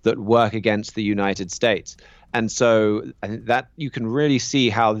that work against the United States. And so I think that you can really see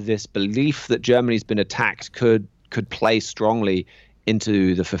how this belief that Germany's been attacked could play strongly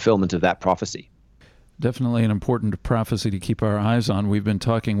into the fulfillment of that prophecy. Definitely an important prophecy to keep our eyes on. We've been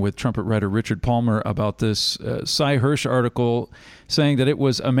talking with trumpet writer Richard Palmer about this Sy Hersh article saying that it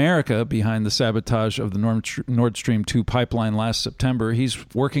was America behind the sabotage of the Nord Stream 2 pipeline last September. He's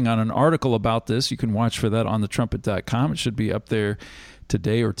working on an article about this. You can watch for that on thetrumpet.com. It should be up there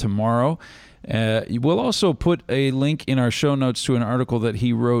today or tomorrow. We'll also put a link in our show notes to an article that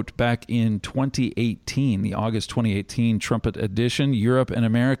he wrote back in 2018, the August 2018 Trumpet edition. Europe and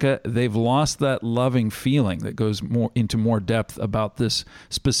America, they've lost that loving feeling that goes into more depth about this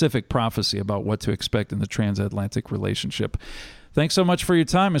specific prophecy about what to expect in the transatlantic relationship. Thanks so much for your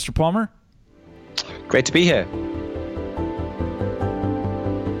time, Mr. Palmer. Great to be here.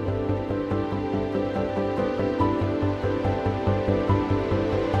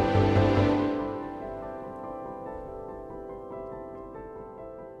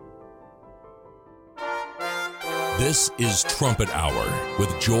 This is Trumpet Hour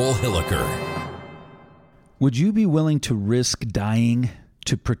with Joel Hilliker. Would you be willing to risk dying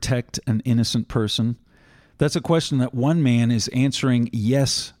to protect an innocent person? That's a question that one man is answering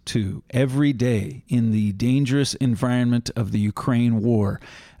yes to every day in the dangerous environment of the Ukraine war,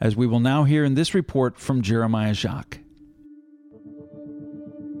 as we will now hear in this report from Jeremiah Jacques.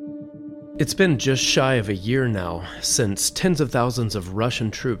 It's been just shy of a year now since tens of thousands of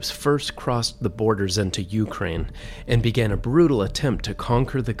Russian troops first crossed the borders into Ukraine and began a brutal attempt to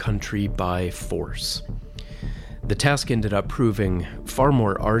conquer the country by force. The task ended up proving far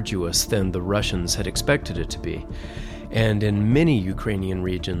more arduous than the Russians had expected it to be, and in many Ukrainian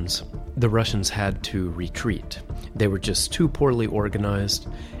regions, the Russians had to retreat. They were just too poorly organized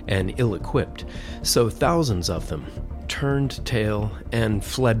and ill-equipped, so thousands of them turned tail and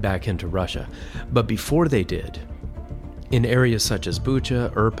fled back into Russia. But before they did, in areas such as Bucha,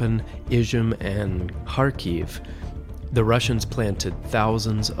 Irpin, Izium, and Kharkiv, the Russians planted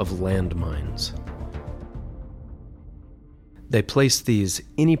thousands of landmines. They placed these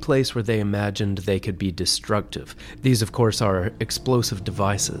any place where they imagined they could be destructive. These, of course, are explosive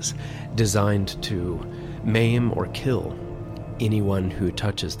devices designed to maim or kill anyone who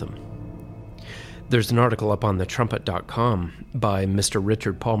touches them. There's an article up on thetrumpet.com by Mr.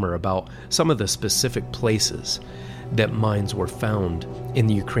 Richard Palmer about some of the specific places that mines were found in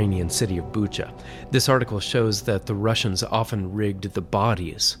the Ukrainian city of Bucha. This article shows that the Russians often rigged the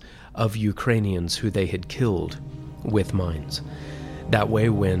bodies of Ukrainians who they had killed with mines. That way,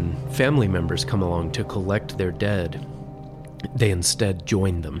 when family members come along to collect their dead, they instead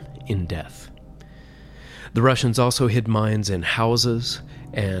join them in death. The Russians also hid mines in houses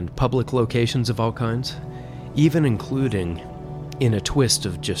and public locations of all kinds, even including, in a twist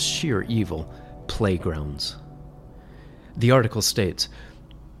of just sheer evil, playgrounds. The article states,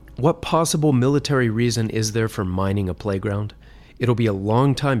 "What possible military reason is there for mining a playground? It'll be a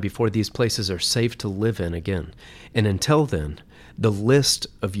long time before these places are safe to live in again, and until then, the list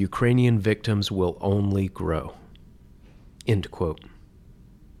of Ukrainian victims will only grow." End quote.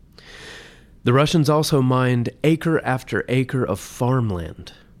 The Russians also mined acre after acre of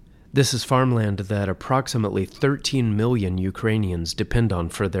farmland. This is farmland that approximately 13 million Ukrainians depend on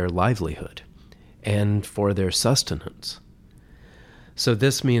for their livelihood and for their sustenance. So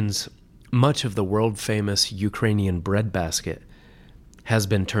this means much of the world-famous Ukrainian breadbasket has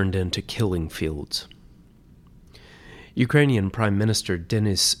been turned into killing fields. Ukrainian Prime Minister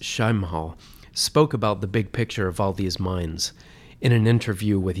Denis Shmyhal spoke about the big picture of all these mines in an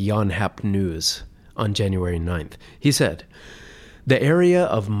interview with Yonhap News on January 9th. He said, "The area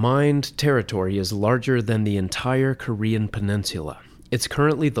of mined territory is larger than the entire Korean peninsula. It's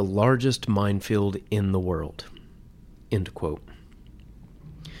currently the largest minefield in the world." End quote.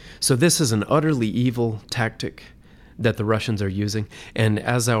 So this is an utterly evil tactic that the Russians are using, and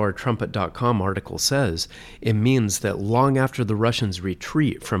as our Trumpet.com article says, it means that long after the Russians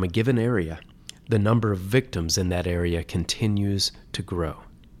retreat from a given area, the number of victims in that area continues to grow.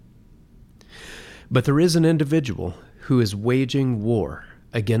 But there is an individual who is waging war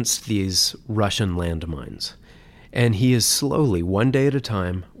against these Russian landmines, and he is slowly, one day at a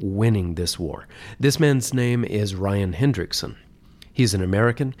time, winning this war. This man's name is Ryan Hendrickson. He's an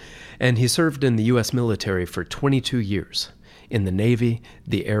American, and he served in the U.S. military for 22 years, in the Navy,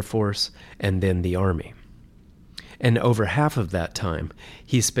 the Air Force, and then the Army. And over half of that time,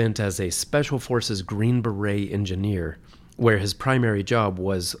 he spent as a Special Forces Green Beret engineer, where his primary job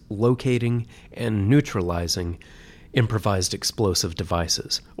was locating and neutralizing improvised explosive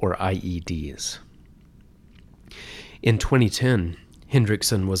devices, or IEDs. In 2010,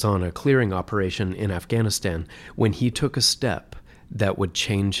 Hendrickson was on a clearing operation in Afghanistan when he took a step that would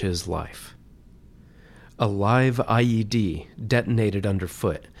change his life. A live IED detonated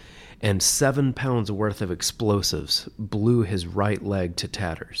underfoot, and 7 pounds worth of explosives blew his right leg to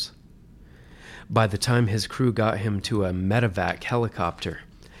tatters. By the time his crew got him to a medevac helicopter,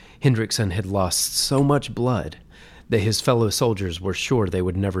 Hendrickson had lost so much blood that his fellow soldiers were sure they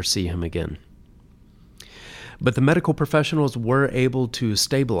would never see him again. But the medical professionals were able to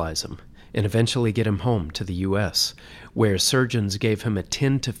stabilize him and eventually get him home to the U.S., where surgeons gave him a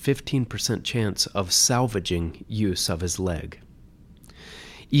 10 to 15% chance of salvaging use of his leg.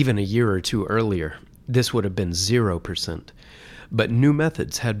 Even a year or two earlier, this would have been 0%, but new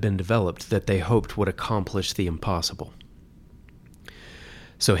methods had been developed that they hoped would accomplish the impossible.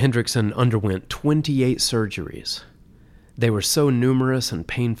 So Hendrickson underwent 28 surgeries. They were so numerous and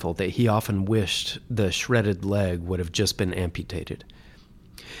painful that he often wished the shredded leg would have just been amputated.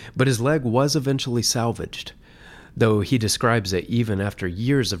 But his leg was eventually salvaged, though he describes it even after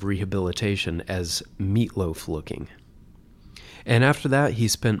years of rehabilitation as meatloaf-looking. And after that, he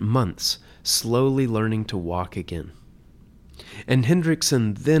spent months slowly learning to walk again. And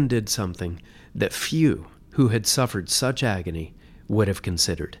Hendrickson then did something that few who had suffered such agony would have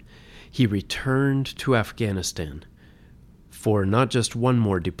considered. He returned to Afghanistan for not just one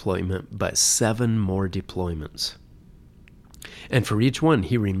more deployment, but 7 more deployments. And for each one,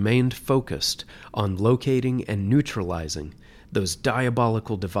 he remained focused on locating and neutralizing those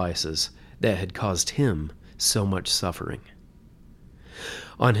diabolical devices that had caused him so much suffering.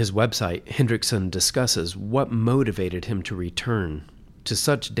 On his website, Hendrickson discusses what motivated him to return to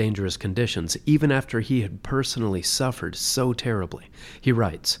such dangerous conditions, even after he had personally suffered so terribly. He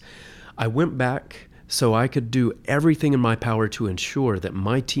writes, "I went back so I could do everything in my power to ensure that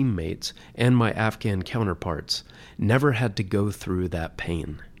my teammates and my Afghan counterparts never had to go through that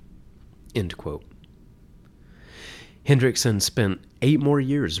pain." End quote. Hendrickson spent 8 more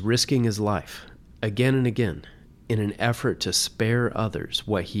years risking his life, again and again, in an effort to spare others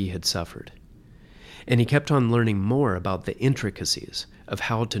what he had suffered. And he kept on learning more about the intricacies of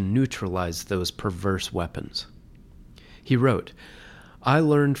how to neutralize those perverse weapons. He wrote, "I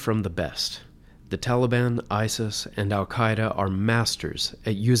learned from the best. The Taliban, ISIS, and Al-Qaeda are masters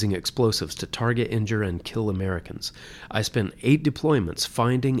at using explosives to target, injure, and kill Americans. I spent 8 deployments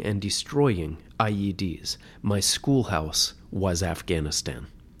finding and destroying IEDs. My schoolhouse was Afghanistan."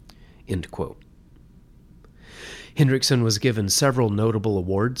 End quote. Hendrickson was given several notable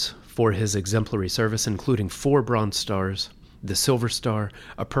awards for his exemplary service, including 4 Bronze Stars, the Silver Star,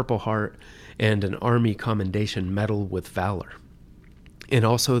 a Purple Heart, and an Army Commendation Medal with Valor, and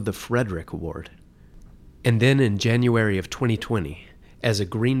also the Frederick Award. And then in January of 2020, as a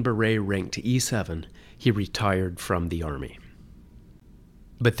Green Beret ranked E7, he retired from the Army.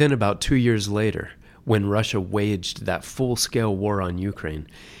 But then about 2 years later, when Russia waged that full-scale war on Ukraine,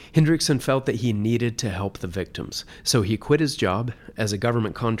 Hendrickson felt that he needed to help the victims. So he quit his job as a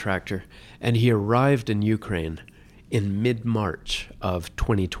government contractor, and he arrived in Ukraine in mid-March of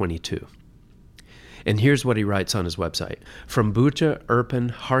 2022. And here's what he writes on his website. From Bucha,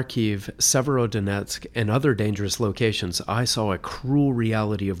 Irpin, Kharkiv, Severodonetsk, and other dangerous locations, I saw a cruel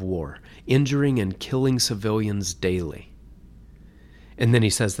reality of war, injuring and killing civilians daily. And then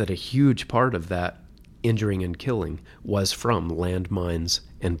he says that a huge part of that injuring and killing was from landmines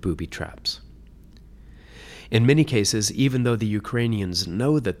and booby traps. In many cases, even though the Ukrainians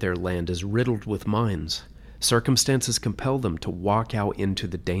know that their land is riddled with mines, circumstances compel them to walk out into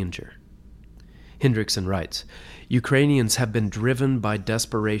the danger. Hendrickson writes, Ukrainians have been driven by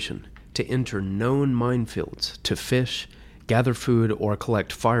desperation to enter known minefields to fish, gather food, or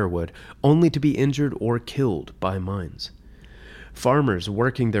collect firewood, only to be injured or killed by mines. Farmers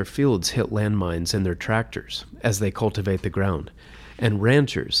working their fields hit landmines in their tractors as they cultivate the ground, and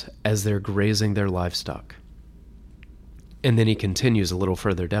ranchers as they're grazing their livestock. And then he continues a little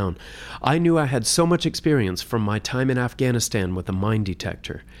further down. I knew I had so much experience from my time in Afghanistan with a mine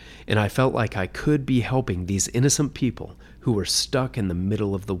detector, and I felt like I could be helping these innocent people who were stuck in the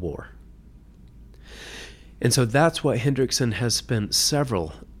middle of the war. And so that's what Hendrickson has spent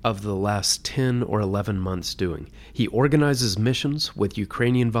several of the last 10 or 11 months doing. He organizes missions with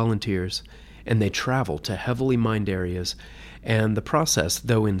Ukrainian volunteers, and they travel to heavily mined areas, and the process,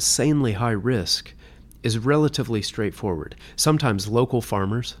 though insanely high risk, is relatively straightforward. Sometimes local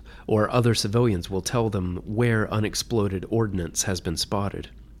farmers or other civilians will tell them where unexploded ordnance has been spotted.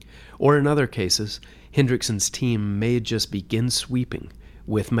 Or in other cases, Hendrickson's team may just begin sweeping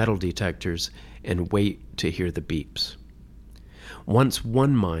with metal detectors and wait to hear the beeps. Once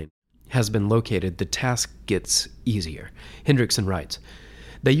one mine has been located, the task gets easier. Hendrickson writes,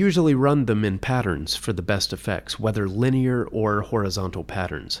 they usually run them in patterns for the best effects, whether linear or horizontal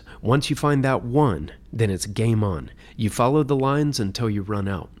patterns. Once you find that one, then it's game on. You follow the lines until you run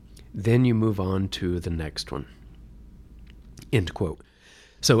out. Then you move on to the next one. End quote.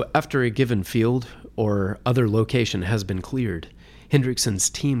 So after a given field or other location has been cleared,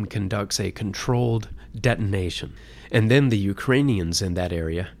 Hendrickson's team conducts a controlled detonation. And then the Ukrainians in that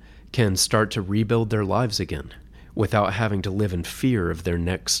area can start to rebuild their lives again, without having to live in fear of their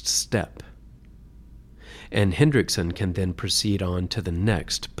next step. And Hendrickson can then proceed on to the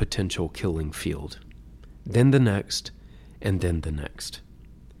next potential killing field, then the next, and then the next.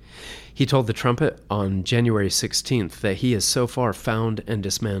 He told The Trumpet on January 16th that he has so far found and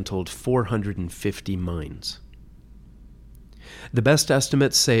dismantled 450 mines. The best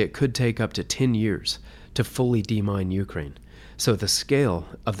estimates say it could take up to 10 years to fully demine Ukraine, so the scale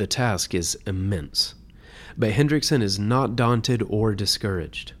of the task is immense. But Hendrickson is not daunted or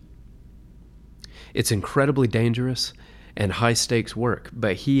discouraged. It's incredibly dangerous and high-stakes work,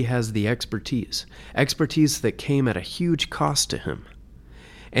 but he has the expertise that came at a huge cost to him,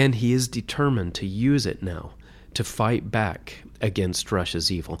 and he is determined to use it now to fight back against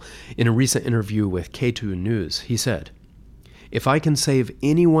Russia's evil. In a recent interview with K2 News, he said, if I can save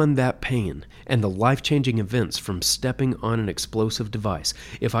anyone that pain and the life-changing events from stepping on an explosive device,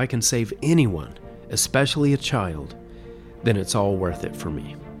 if I can save anyone, especially a child, then it's all worth it for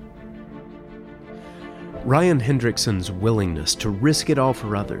me. Ryan Hendrickson's willingness to risk it all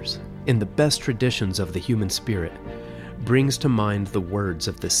for others, in the best traditions of the human spirit, brings to mind the words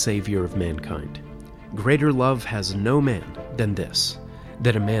of the Savior of mankind. Greater love has no man than this,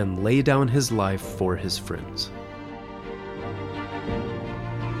 that a man lay down his life for his friends.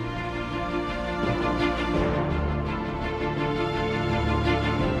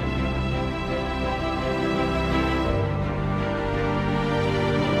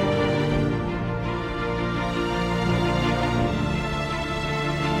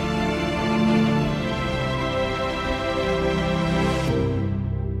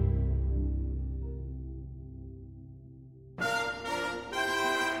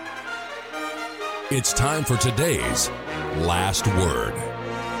 It's time for today's Last Word.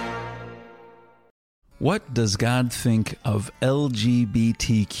 What does God think of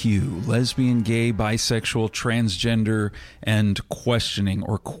LGBTQ, lesbian, gay, bisexual, transgender, and questioning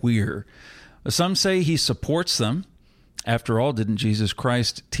or queer? Some say he supports them. After all, didn't Jesus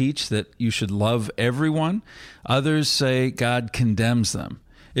Christ teach that you should love everyone? Others say God condemns them.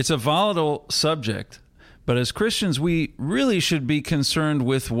 It's a volatile subject, but as Christians, we really should be concerned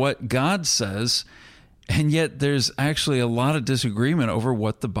with what God says, and yet there's actually a lot of disagreement over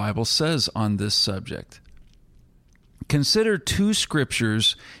what the Bible says on this subject. Consider two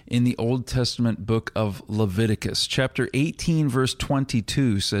scriptures in the Old Testament book of Leviticus. Chapter 18, verse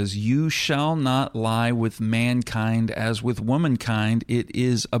 22 says, "You shall not lie with mankind as with womankind. It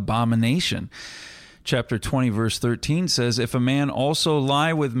is abomination." Chapter 20, verse 13 says, "If a man also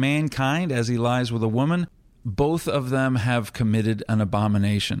lie with mankind as he lies with a woman, both of them have committed an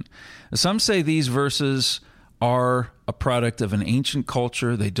abomination. Some say these verses are a product of an ancient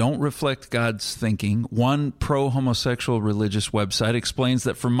culture. They don't reflect God's thinking. One pro-homosexual religious website explains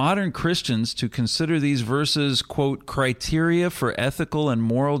that for modern Christians to consider these verses, quote, criteria for ethical and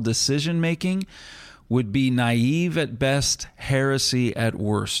moral decision-making would be naive at best, heresy at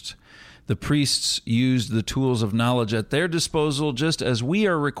worst. The priests used the tools of knowledge at their disposal, just as we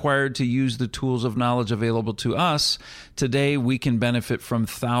are required to use the tools of knowledge available to us. Today, we can benefit from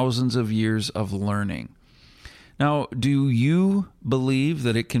thousands of years of learning. Now, do you believe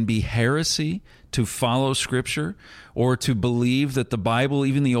that it can be heresy to follow Scripture or to believe that the Bible,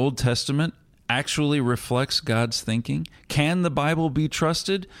 even the Old Testament, actually reflects God's thinking? Can the Bible be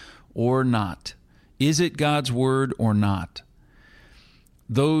trusted or not? Is it God's word or not?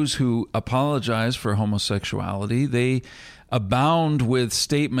 Those who apologize for homosexuality, they abound with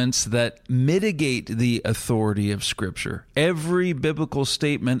statements that mitigate the authority of Scripture. Every biblical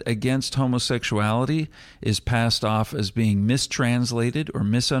statement against homosexuality is passed off as being mistranslated or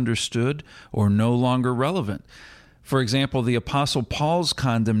misunderstood or no longer relevant. For example, the Apostle Paul's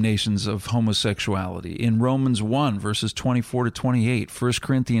condemnations of homosexuality in Romans 1, verses 24 to 28, 1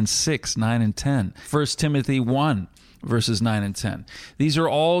 Corinthians 6, 9 and 10, 1 Timothy 1, verses 9 and 10. These are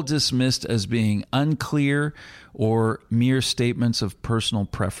all dismissed as being unclear or mere statements of personal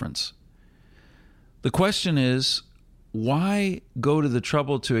preference. The question is, why go to the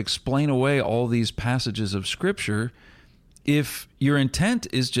trouble to explain away all these passages of Scripture if your intent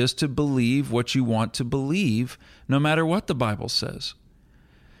is just to believe what you want to believe, no matter what the Bible says?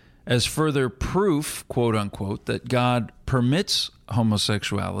 As further proof, quote unquote, that God permits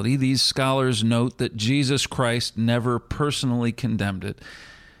homosexuality, these scholars note that Jesus Christ never personally condemned it,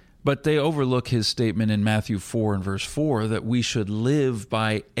 but they overlook his statement in Matthew 4 and verse 4 that we should live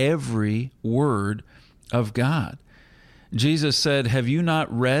by every word of God. Jesus said, "Have you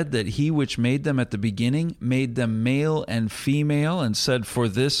not read that he which made them at the beginning made them male and female, and said, for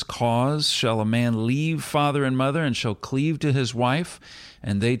this cause shall a man leave father and mother, and shall cleave to his wife,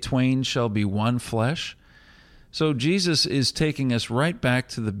 and they twain shall be one flesh"? So Jesus is taking us right back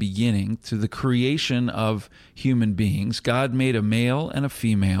to the beginning, to the creation of human beings. God made a male and a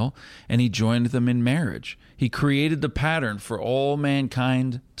female, and he joined them in marriage. He created the pattern for all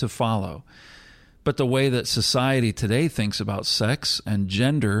mankind to follow. But the way that society today thinks about sex and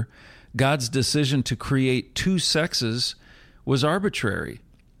gender, God's decision to create two sexes was arbitrary.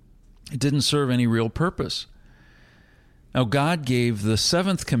 It didn't serve any real purpose. Now, God gave the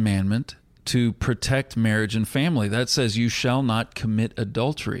seventh commandment to protect marriage and family. That says, you shall not commit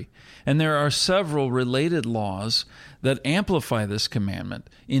adultery. And there are several related laws that amplify this commandment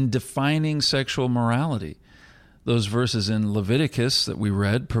in defining sexual morality. Those verses in Leviticus that we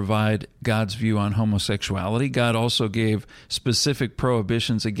read provide God's view on homosexuality. God also gave specific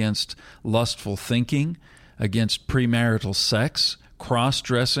prohibitions against lustful thinking, against premarital sex,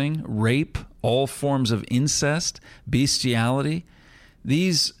 cross-dressing, rape, all forms of incest, bestiality.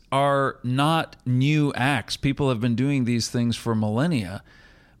 These are not new acts. People have been doing these things for millennia,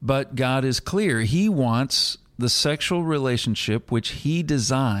 but God is clear. He wants the sexual relationship which he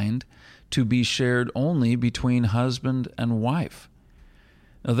designed to be shared only between husband and wife.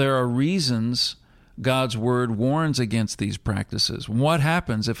 Now, there are reasons God's word warns against these practices. What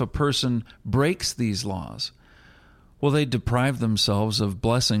happens if a person breaks these laws? Well, they deprive themselves of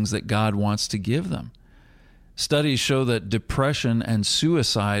blessings that God wants to give them. Studies show that depression and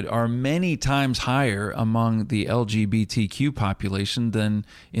suicide are many times higher among the LGBTQ population than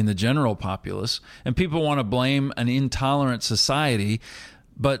in the general populace, and people want to blame an intolerant society.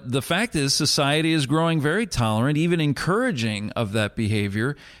 But the fact is, society is growing very tolerant, even encouraging of that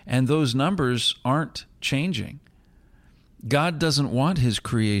behavior, and those numbers aren't changing. God doesn't want his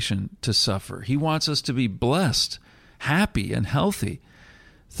creation to suffer. He wants us to be blessed, happy, and healthy.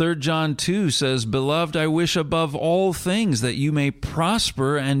 3 John 2 says, "Beloved, I wish above all things that you may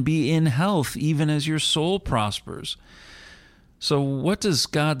prosper and be in health, even as your soul prospers." So what does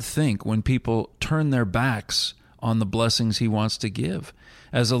God think when people turn their backs on the blessings he wants to give?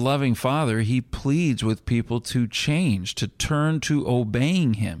 As a loving father, he pleads with people to change, to turn to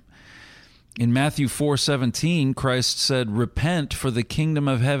obeying him. In Matthew 4:17, Christ said, "Repent, for the kingdom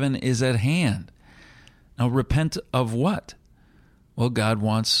of heaven is at hand." Now, repent of what? Well, God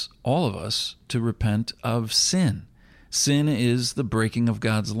wants all of us to repent of sin. Sin is the breaking of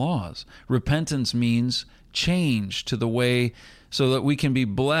God's laws. Repentance means change to the way so that we can be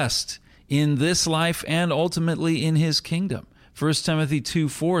blessed in this life and ultimately in his kingdom. 1 Timothy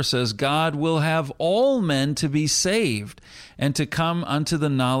 2:4 says, "God will have all men to be saved and to come unto the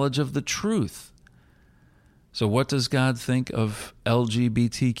knowledge of the truth." So what does God think of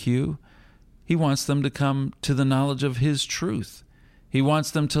LGBTQ? He wants them to come to the knowledge of His truth. He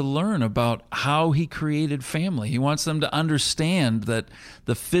wants them to learn about how He created family. He wants them to understand that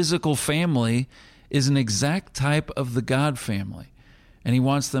the physical family is an exact type of the God family. And He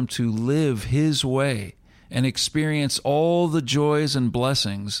wants them to live His way and experience all the joys and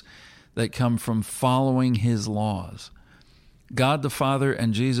blessings that come from following His laws. God the Father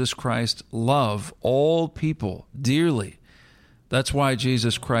and Jesus Christ love all people dearly. That's why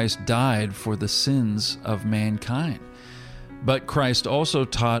Jesus Christ died for the sins of mankind. But Christ also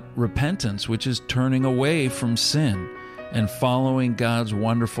taught repentance, which is turning away from sin and following God's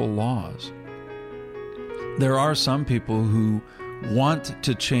wonderful laws. There are some people who want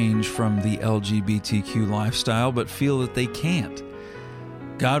to change from the LGBTQ lifestyle but feel that they can't.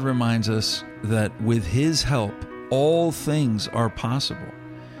 God reminds us that with His help, all things are possible.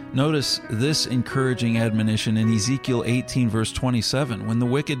 Notice this encouraging admonition in Ezekiel 18, verse 27. When the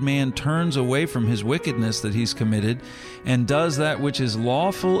wicked man turns away from his wickedness that he's committed and does that which is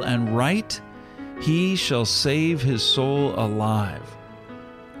lawful and right, he shall save his soul alive.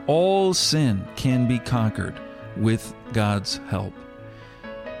 All sin can be conquered with God's help.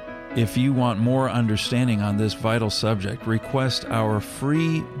 If you want more understanding on this vital subject, request our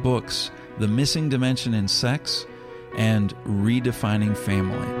free books, The Missing Dimension in Sex and Redefining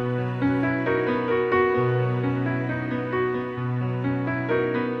Family.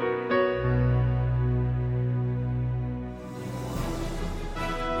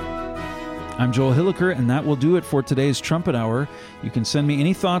 I'm Joel Hilliker, and that will do it for today's Trumpet Hour. You can send me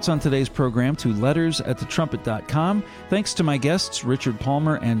any thoughts on today's program to letters@thetrumpet.com. Thanks to my guests, Richard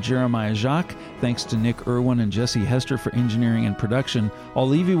Palmer and Jeremiah Jacques. Thanks to Nick Irwin and Jesse Hester for engineering and production. I'll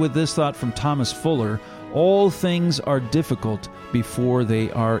leave you with this thought from Thomas Fuller: all things are difficult before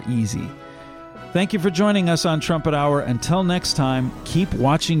they are easy. Thank you for joining us on Trumpet Hour. Until next time, keep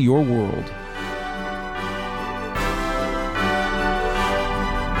watching your world.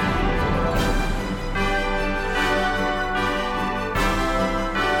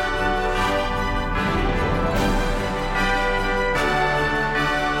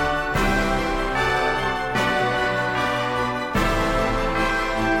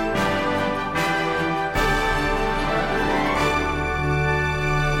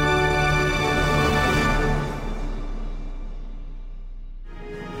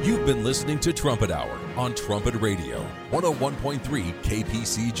 Listening to Trumpet Hour on Trumpet Radio, 101.3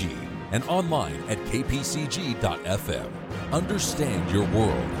 KPCG, and online at kpcg.fm. Understand your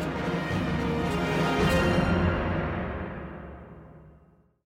world.